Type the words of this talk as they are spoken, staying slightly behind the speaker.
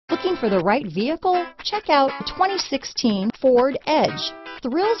Looking for the right vehicle? Check out 2016 Ford Edge.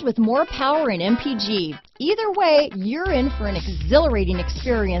 Thrills with more power and MPG. Either way, you're in for an exhilarating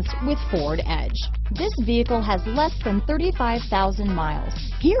experience with Ford Edge. This vehicle has less than 35,000 miles.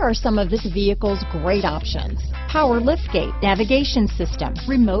 Here are some of this vehicle's great options: power liftgate, navigation system,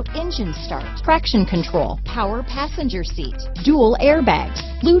 remote engine start, traction control, power passenger seat, dual airbags,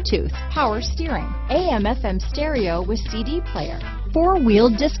 Bluetooth, power steering, AM/FM stereo with CD player, four-wheel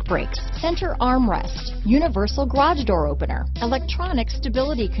disc brakes, center armrest, universal garage door opener, electronic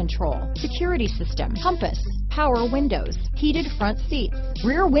stability control, security system, compass, power windows, heated front seats,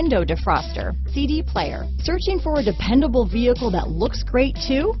 rear window defroster, CD player. Searching for a dependable vehicle that looks great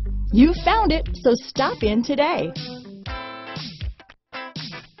too? You found it, so stop in today.